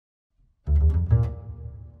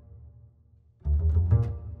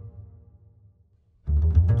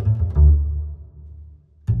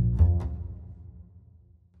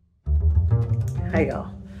Hi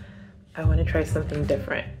y'all. I want to try something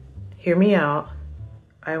different. Hear me out.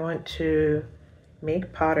 I want to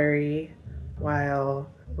make pottery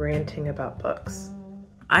while ranting about books.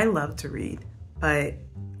 I love to read, but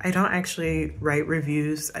I don't actually write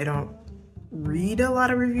reviews. I don't read a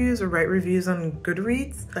lot of reviews or write reviews on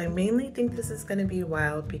Goodreads. I mainly think this is going to be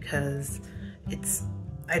wild because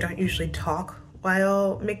I don't usually talk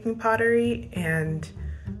while making pottery, and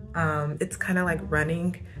it's kind of like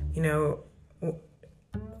running, you know,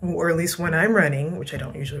 or at least when I'm running, which I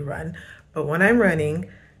don't usually run, but when I'm running,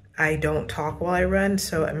 I don't talk while I run.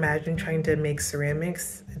 So imagine trying to make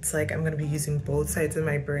ceramics. It's like I'm gonna be using both sides of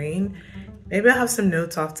my brain. Maybe I'll have some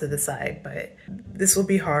notes off to the side, but this will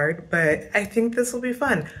be hard, but I think this will be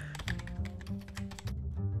fun.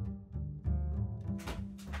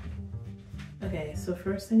 Okay, so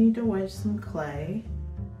first I need to wedge some clay,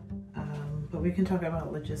 but we can talk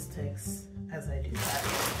about logistics as I do that.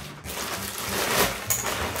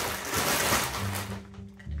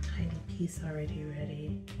 Got a tiny piece already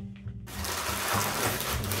ready.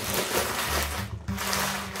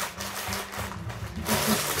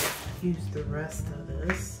 Use the rest of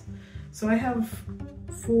this. So I have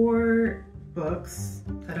 4 books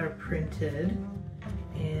that are printed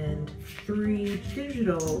and 3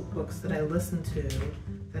 digital books that I listen to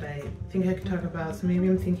that I think I could talk about. So maybe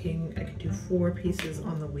I'm thinking I could do 4 pieces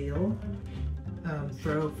on the wheel,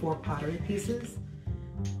 throw 4 pottery pieces,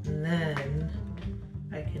 and then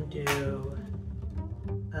I can do,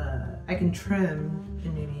 I can trim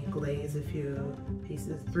and maybe glaze a few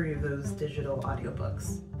pieces, 3 of those digital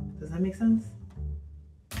audiobooks. Does that make sense?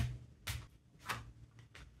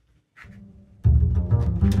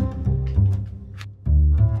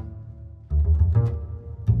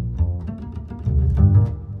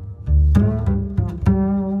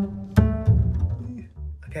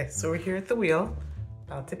 Okay, so we're here at the wheel,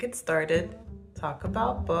 about to get started, talk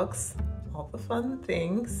about books, all the fun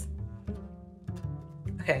things.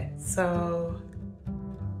 Okay, so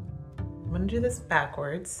I'm gonna do this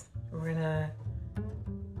backwards. We're gonna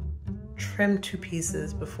trim 2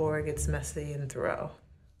 pieces before it gets messy and throw.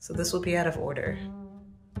 So this will be out of order.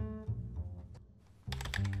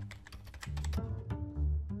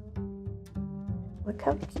 Look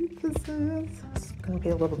how cute this is. It's gonna be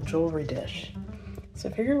a little jewelry dish. So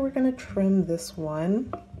I figure we're gonna trim this one.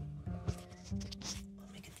 Let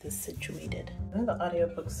me get this situated. One of the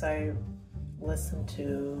audiobooks I listened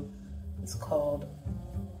to is called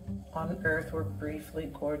On Earth We're Briefly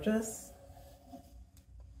Gorgeous.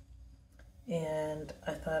 And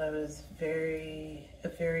I thought it was a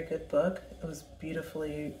very good book. It was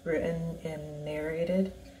beautifully written and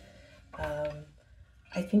narrated.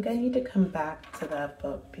 I think I need to come back to that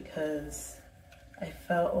book because I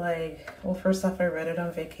felt like, well, first off, I read it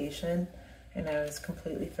on vacation and I was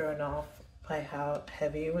completely thrown off by how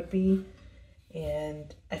heavy it would be.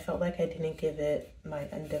 And I felt like I didn't give it my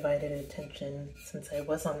undivided attention since I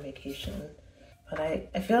was on vacation. But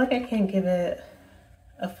I feel like I can't give it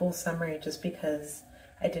a full summary just because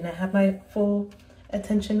I didn't have my full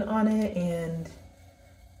attention on it and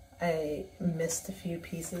I missed a few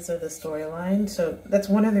pieces of the storyline. So that's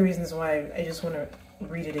one of the reasons why I just want to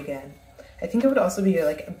read it again. I think it would also be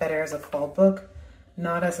like better as a fall book,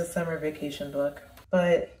 not as a summer vacation book,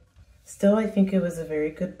 but still I think it was a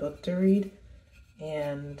very good book to read,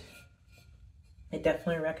 and I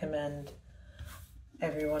definitely recommend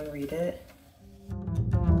everyone read it.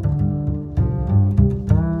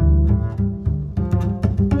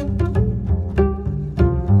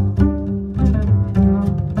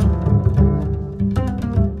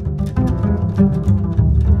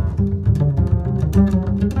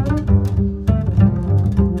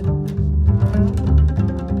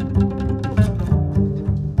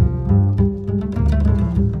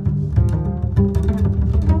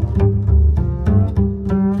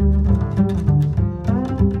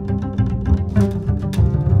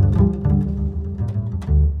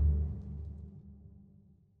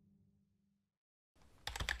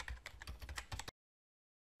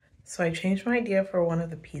 So I changed my idea for one of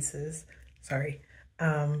the pieces. Sorry.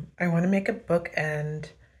 I want to make a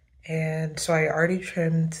bookend, and so I already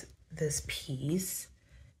trimmed this piece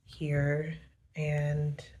here,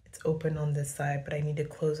 and it's open on this side, but I need to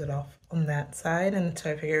close it off on that side, and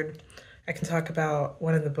so I figured I can talk about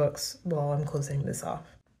one of the books while I'm closing this off.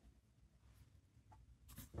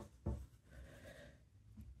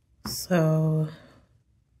 So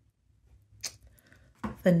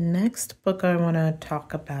the next book I want to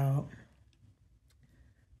talk about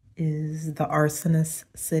is The Arsonist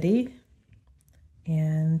City,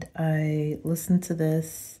 and I listened to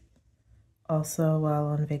this also while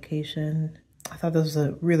on vacation. I thought this was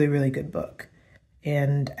a really, really good book.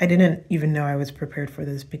 And I didn't even know I was prepared for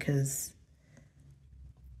this because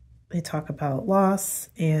they talk about loss,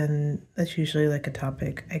 and that's usually like a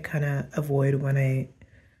topic I kind of avoid when I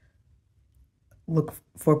look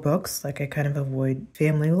for books. Like I kind of avoid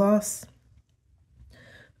family loss.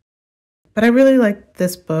 But I really liked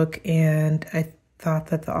this book, and I thought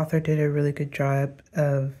that the author did a really good job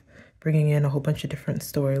of bringing in a whole bunch of different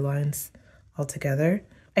storylines all together.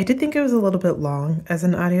 I did think it was a little bit long as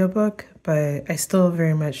an audiobook, but I still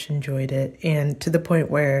very much enjoyed it, and to the point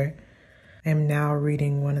where I am now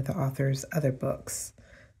reading one of the author's other books,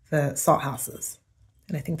 The Salt Houses,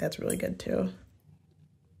 and I think that's really good too.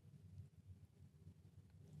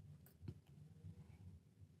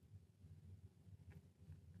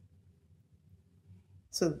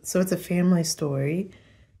 So it's a family story.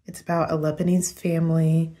 It's about a Lebanese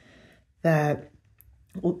family that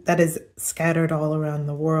is scattered all around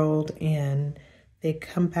the world, and they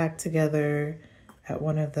come back together at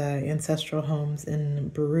one of the ancestral homes in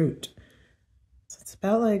Beirut. So it's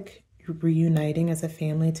about like reuniting as a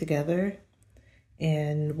family together.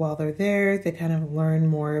 And while they're there, they kind of learn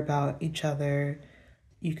more about each other.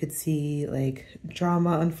 You could see like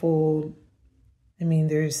drama unfold. I mean,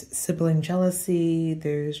 there's sibling jealousy,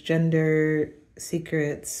 there's gender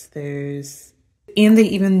secrets, and they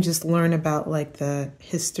even just learn about like the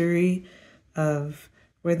history of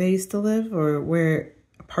where they used to live, or where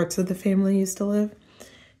parts of the family used to live.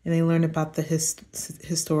 And they learn about the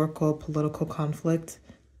historical political conflict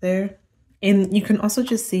there. And you can also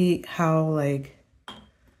just see how like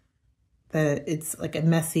that it's like a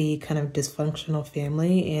messy kind of dysfunctional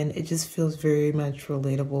family, and it just feels very much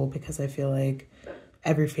relatable because I feel like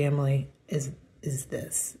every family is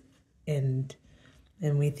this, and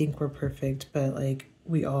we think we're perfect, but like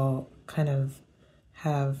we all kind of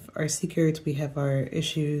have our secrets, we have our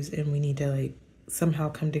issues, and we need to like somehow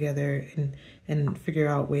come together and figure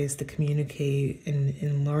out ways to communicate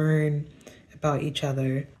and learn about each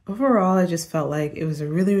other. Overall, I just felt like it was a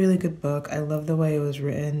really, really good book. I love the way it was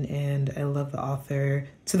written, and I love the author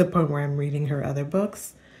to the point where I'm reading her other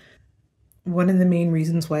books. One of the main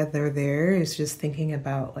reasons why they're there is just thinking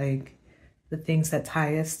about like the things that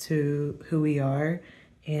tie us to who we are.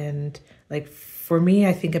 And like for me,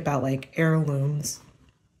 I think about like heirlooms.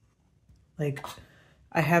 Like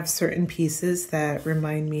I have certain pieces that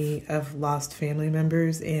remind me of lost family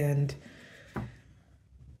members, and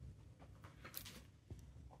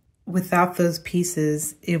without those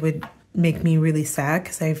pieces, it would make me really sad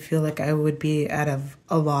because I feel like I would be at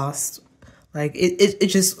a loss. Like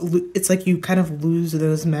it's like you kind of lose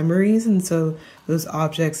those memories, and so those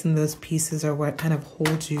objects and those pieces are what kind of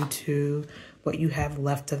holds you to what you have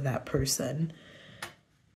left of that person.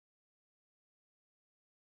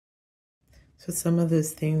 So some of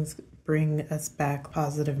those things bring us back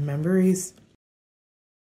positive memories.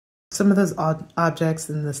 Some of those objects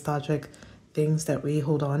and nostalgic things that we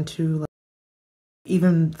hold on to, like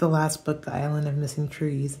even the last book, The Island of Missing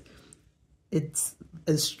Trees, it's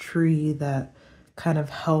this tree that kind of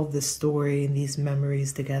held this story and these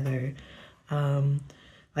memories together.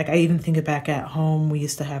 Like I even think back at home, we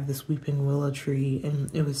used to have this weeping willow tree,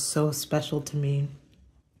 and it was so special to me.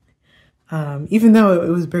 Even though it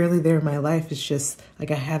was barely there in my life, it's just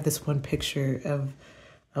like I have this one picture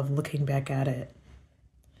of looking back at it.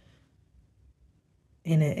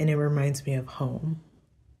 And it reminds me of home.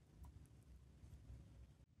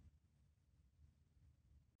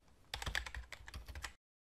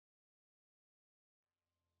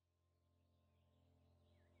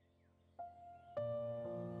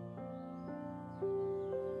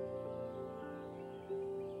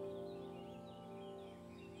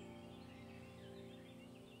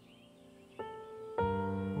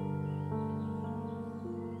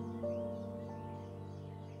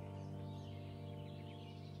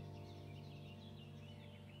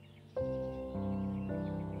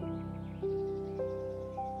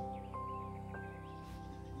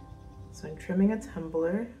 So I'm trimming a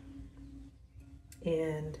tumbler,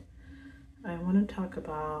 and I want to talk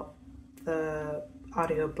about the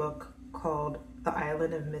audiobook called The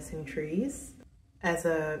Island of Missing Trees. As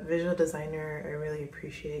a visual designer, I really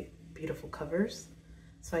appreciate beautiful covers.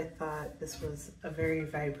 So I thought this was a very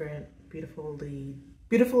vibrant,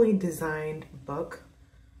 beautifully designed book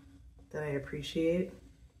that I appreciate.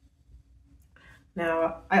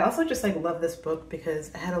 Now, I also just like love this book because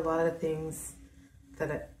it had a lot of things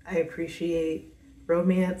that I appreciate: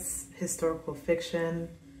 romance, historical fiction.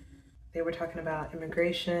 They were talking about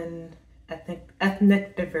immigration,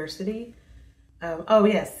 ethnic diversity. Oh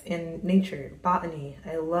yes, and nature, botany.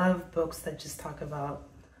 I love books that just talk about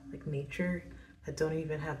like nature, that don't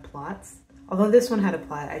even have plots. Although this one had a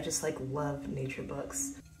plot, I just like love nature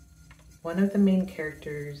books. One of the main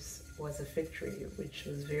characters was a fig tree, which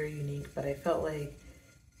was very unique, but I felt like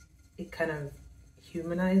it kind of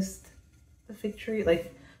humanized the fig tree.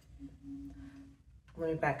 Like, let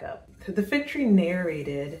me back up. The fig tree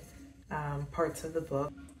narrated parts of the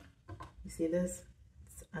book. You see this?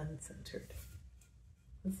 It's uncentered.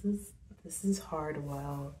 This is hard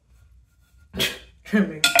while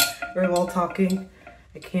trimming or while talking.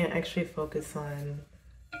 I can't actually focus on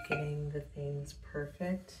getting the things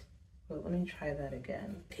perfect. But let me try that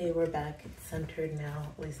again. Okay, we're back. It's centered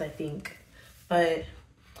now, at least I think. But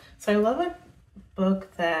so I love a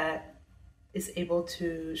book that is able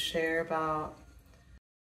to share about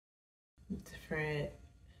different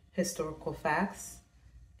historical facts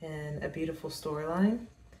and a beautiful storyline.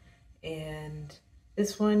 And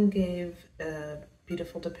this one gave a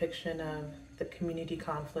beautiful depiction of the community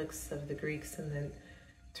conflicts of the Greeks and the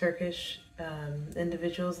Turkish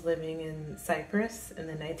individuals living in Cyprus in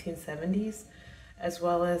the 1970s, as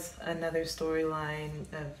well as another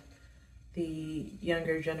storyline of the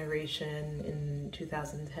younger generation in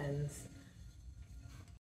 2010s.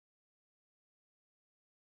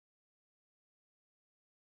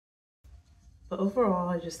 But overall,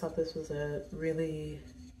 I just thought this was a really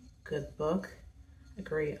good book, a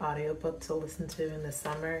great audiobook to listen to in the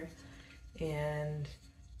summer, and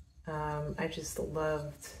I just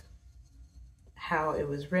loved how it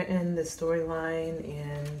was written, the storyline,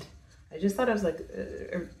 and I just thought it was like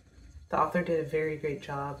the author did a very great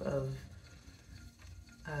job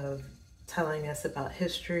of telling us about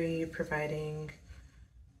history, providing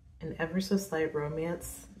an ever so slight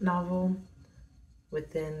romance novel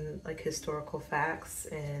within like historical facts,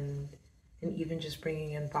 and even just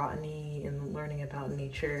bringing in botany and learning about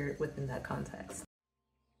nature within that context.